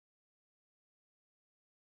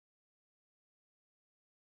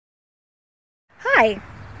Hi,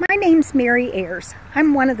 my name's Mary Ayers.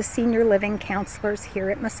 I'm one of the senior living counselors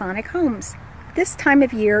here at Masonic Homes. This time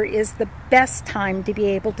of year is the best time to be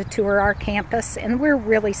able to tour our campus, and we're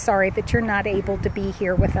really sorry that you're not able to be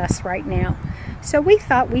here with us right now. So we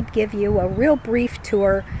thought we'd give you a real brief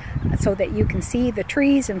tour so that you can see the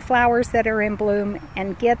trees and flowers that are in bloom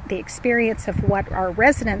and get the experience of what our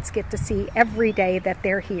residents get to see every day that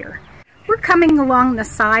they're here. We're coming along the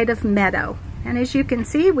side of Meadow, and as you can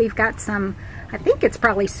see, we've got some, I think it's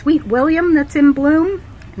probably Sweet William that's in bloom,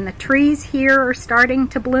 and the trees here are starting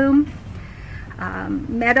to bloom.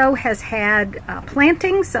 Meadow has had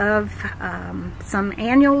plantings of some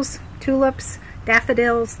annuals, tulips,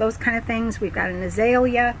 daffodils, those kind of things. We've got an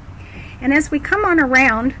azalea. And as we come on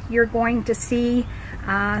around, you're going to see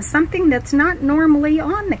something that's not normally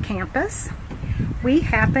on the campus. We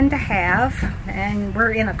happen to have, and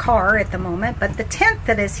we're in a car at the moment, but the tent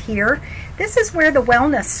that is here, this is where the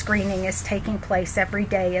wellness screening is taking place every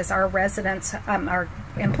day as our residents, our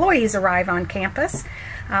employees arrive on campus.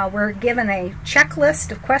 We're given a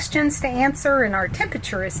checklist of questions to answer, and our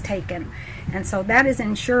temperature is taken. And so that is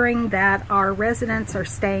ensuring that our residents are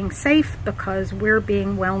staying safe because we're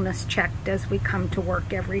being wellness checked as we come to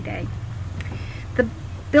work every day. The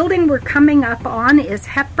building we're coming up on is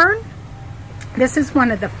Hepburn. This is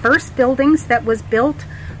one of the first buildings that was built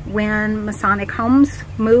when Masonic Homes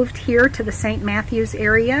moved here to the St. Matthews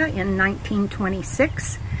area in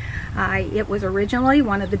 1926. It was originally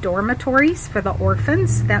one of the dormitories for the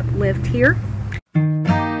orphans that lived here.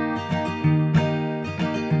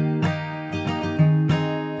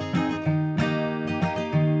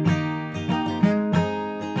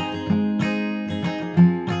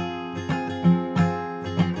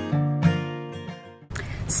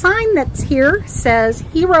 Sign that's here says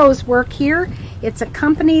Heroes Work Here. It's a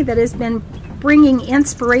company that has been bringing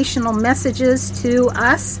inspirational messages to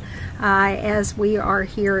us as we are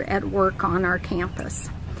here at work on our campus.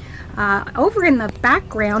 Over in the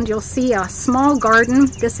background you'll see a small garden.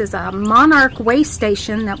 This is a monarch way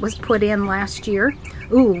station that was put in last year.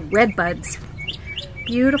 Ooh, red buds.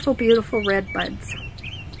 Beautiful, beautiful red buds.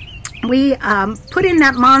 We put in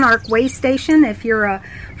that monarch way station. If you're a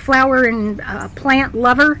flower and plant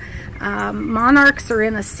lover, monarchs are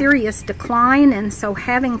in a serious decline, and so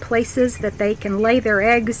having places that they can lay their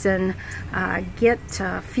eggs and get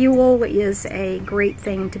fuel is a great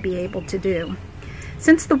thing to be able to do.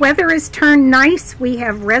 Since the weather has turned nice, we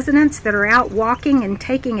have residents that are out walking and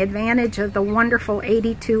taking advantage of the wonderful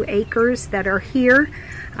 82 acres that are here.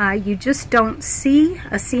 You just don't see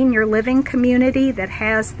a senior living community that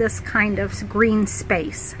has this kind of green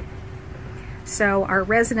space. So our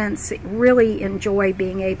residents really enjoy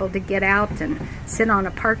being able to get out and sit on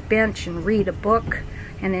a park bench and read a book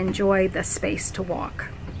and enjoy the space to walk.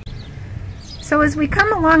 So as we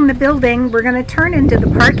come along the building, we're going to turn into the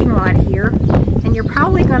parking lot here, and you're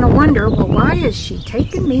probably going to wonder, well, why is she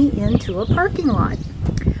taking me into a parking lot?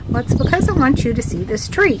 Well, it's because I want you to see this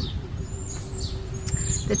tree.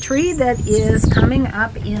 The tree that is coming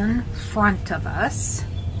up in front of us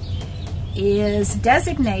is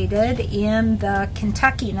designated in the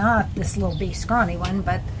Kentucky, not this little bitty scrawny one,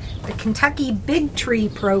 but the Kentucky Big Tree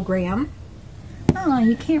Program. Oh,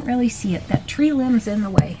 you can't really see it. That tree limb's in the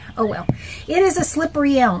way. Oh well. It is a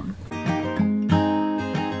slippery elm.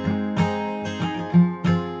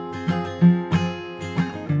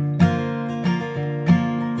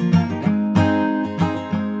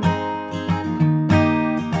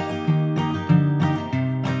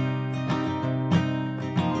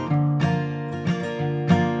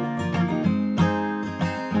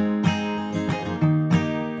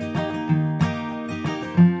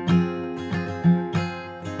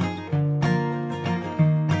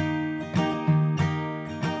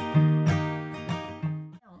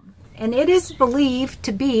 And it is believed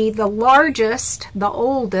to be the largest, the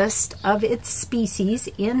oldest of its species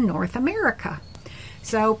in North America.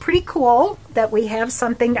 So pretty cool that we have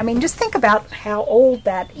something. I mean, just think about how old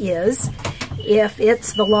that is if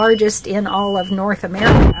it's the largest in all of North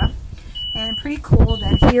America. And pretty cool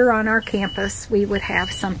that here on our campus we would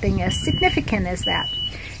have something as significant as that.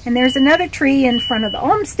 And there's another tree in front of the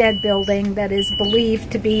Olmsted building that is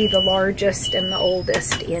believed to be the largest and the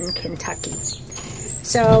oldest in Kentucky.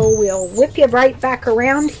 So we'll whip you right back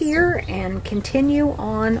around here and continue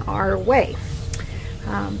on our way.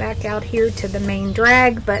 Back out here to the main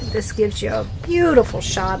drag, but this gives you a beautiful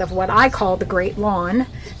shot of what I call the Great Lawn.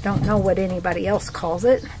 Don't know what anybody else calls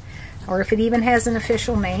it, or if it even has an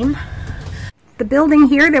official name. The building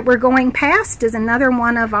here that we're going past is another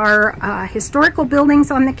one of our historical buildings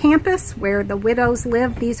on the campus where the widows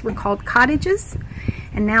lived. These were called cottages.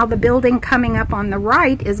 And now the building coming up on the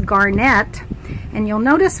right is Garnett. And you'll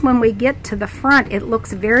notice when we get to the front, it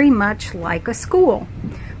looks very much like a school.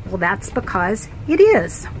 Well, that's because it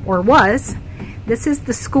is, or was. This is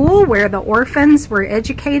the school where the orphans were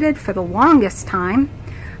educated for the longest time.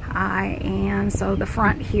 And so the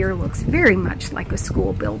front here looks very much like a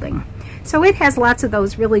school building. So it has lots of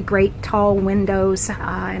those really great tall windows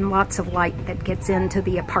and lots of light that gets into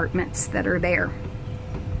the apartments that are there.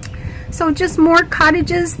 So just more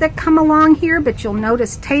cottages that come along here, but you'll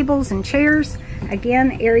notice tables and chairs.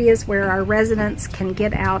 Again, areas where our residents can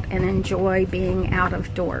get out and enjoy being out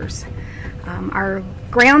of doors. Our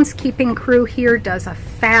groundskeeping crew here does a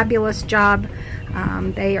fabulous job.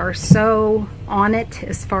 They are so on it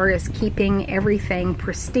as far as keeping everything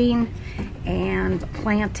pristine and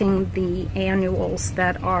planting the annuals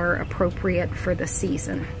that are appropriate for the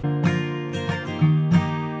season.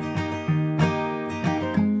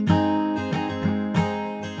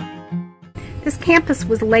 This campus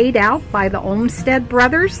was laid out by the Olmsted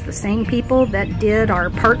brothers, the same people that did our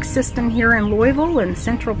park system here in Louisville and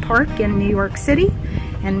Central Park in New York City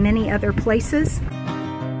and many other places.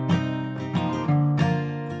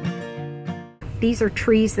 These are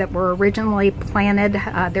trees that were originally planted.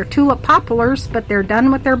 They're tulip poplars, but they're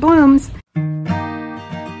done with their blooms.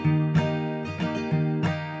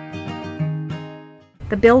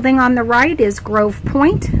 The building on the right is Grove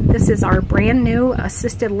Point. This is our brand new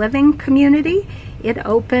assisted living community. It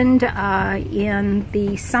opened in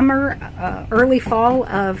the summer, early fall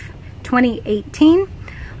of 2018,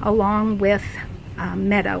 along with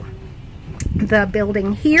Meadow. The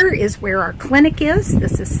building here is where our clinic is.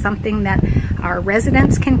 This is something that our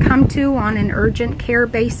residents can come to on an urgent care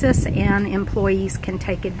basis, and employees can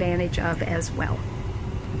take advantage of as well.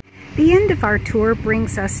 The end of our tour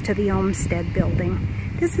brings us to the Olmsted building.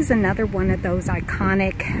 This is another one of those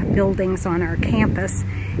iconic buildings on our campus,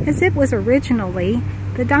 as it was originally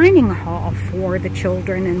the dining hall for the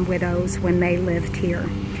children and widows when they lived here.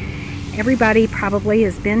 Everybody probably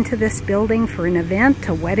has been to this building for an event,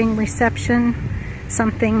 a wedding reception,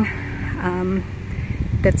 something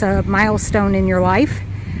that's a milestone in your life.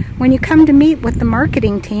 When you come to meet with the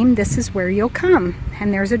marketing team, this is where you'll come.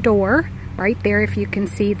 And there's a door right there, if you can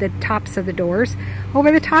see the tops of the doors.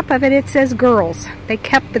 Over the top of it, it says girls. They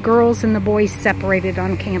kept the girls and the boys separated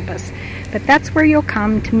on campus. But that's where you'll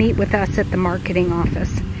come to meet with us at the marketing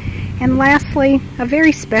office. And lastly, a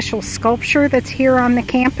very special sculpture that's here on the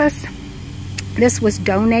campus. This was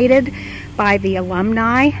donated by the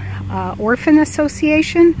Alumni Orphan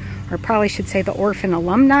Association, or probably should say the Orphan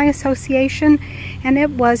Alumni Association, and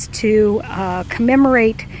it was to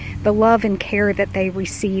commemorate the love and care that they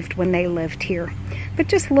received when they lived here. But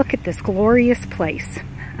just look at this glorious place.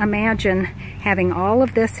 Imagine having all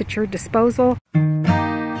of this at your disposal.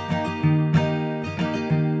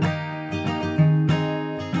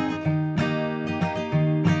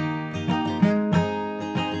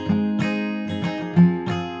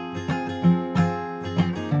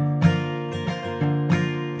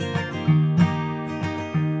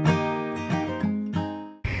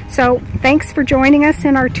 So thanks for joining us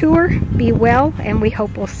in our tour. Be well, and we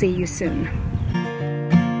hope we'll see you soon.